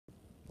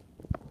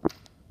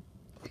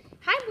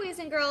Hi, boys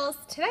and girls.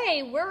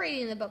 Today we're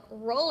reading the book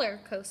Roller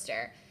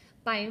Coaster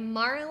by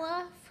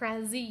Marla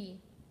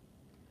Frazee.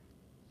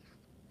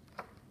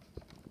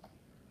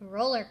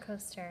 Roller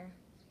coaster.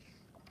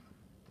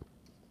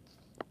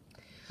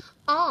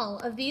 All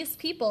of these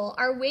people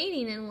are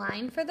waiting in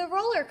line for the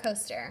roller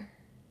coaster.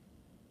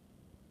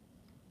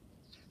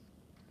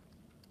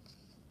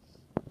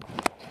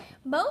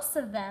 Most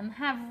of them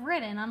have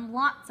ridden on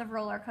lots of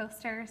roller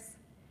coasters.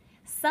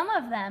 Some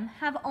of them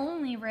have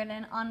only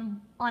ridden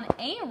on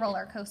a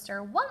roller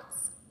coaster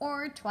once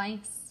or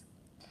twice.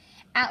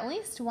 At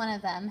least one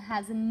of them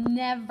has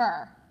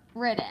never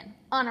ridden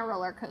on a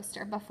roller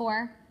coaster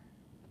before.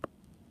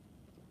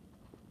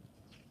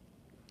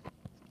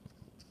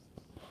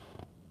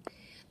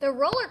 The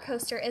roller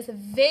coaster is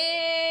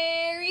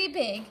very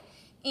big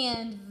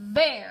and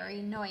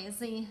very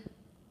noisy.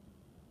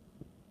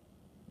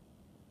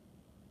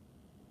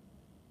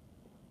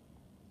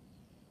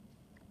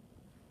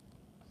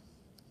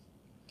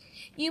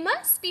 You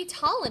must be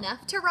tall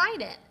enough to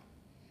ride it.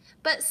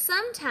 But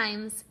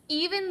sometimes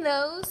even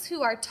those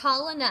who are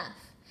tall enough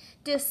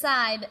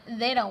decide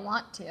they don't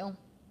want to.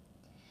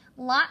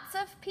 Lots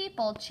of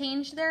people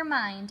change their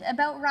mind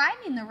about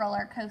riding the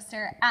roller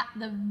coaster at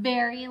the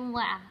very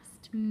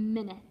last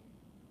minute.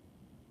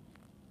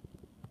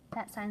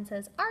 That sign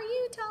says, "Are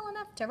you tall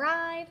enough to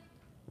ride?"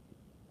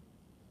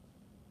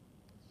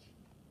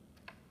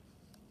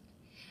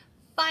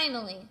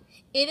 Finally,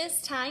 it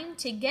is time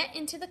to get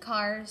into the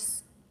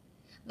cars.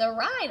 The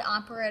ride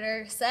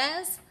operator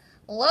says,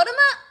 "Load 'em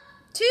up,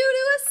 2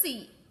 to a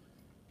seat."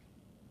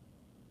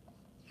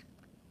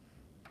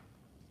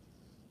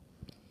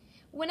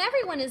 When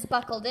everyone is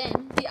buckled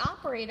in, the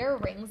operator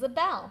rings a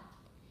bell.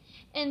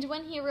 And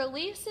when he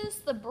releases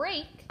the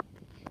brake,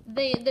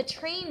 the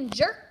train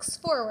jerks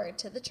forward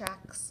to the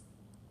tracks.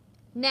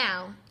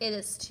 Now it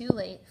is too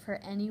late for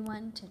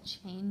anyone to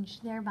change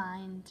their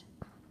mind.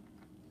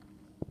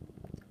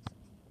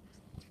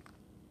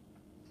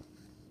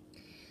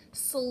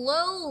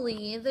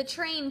 Slowly, the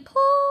train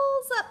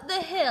pulls up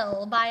the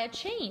hill by a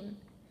chain.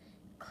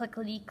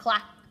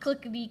 Clickety-clack,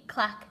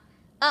 clickety-clack,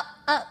 up,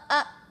 up,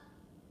 up.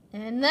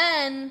 And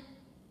then,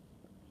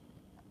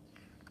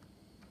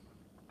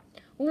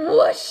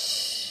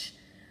 whoosh!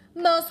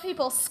 Most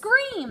people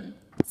scream.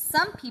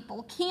 Some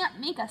people can't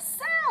make a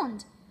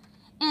sound.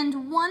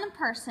 And one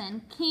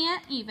person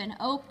can't even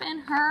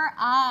open her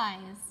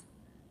eyes.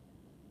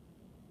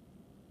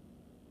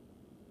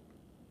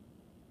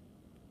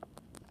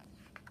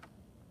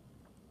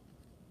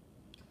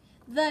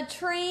 The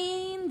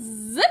train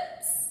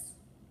zips.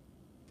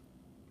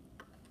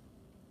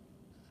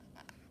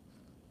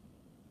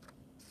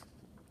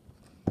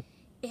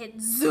 It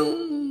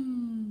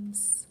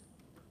zooms.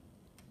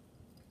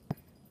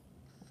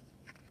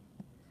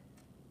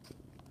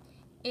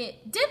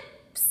 It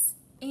dips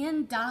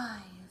and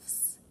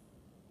dives.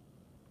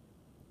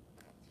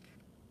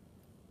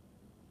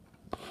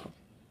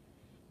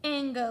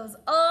 And goes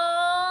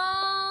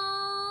all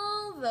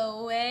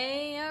the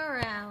way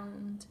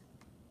around.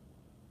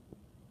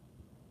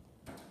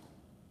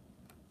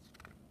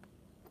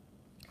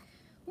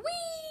 Whee!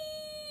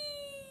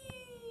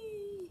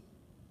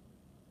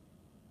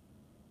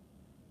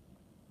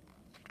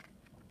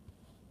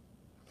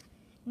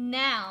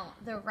 Now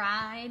the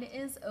ride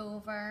is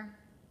over.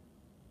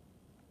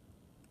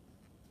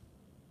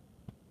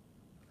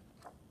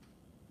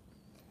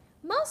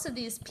 Most of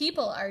these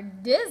people are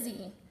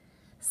dizzy.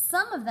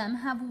 Some of them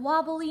have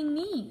wobbly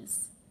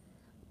knees.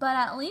 But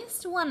at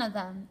least one of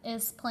them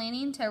is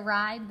planning to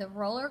ride the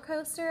roller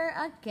coaster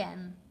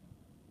again.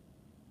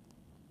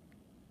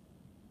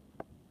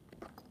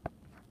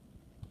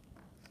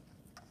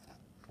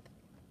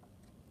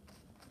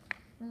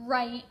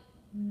 Right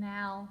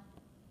now.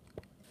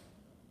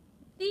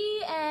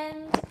 The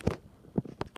end.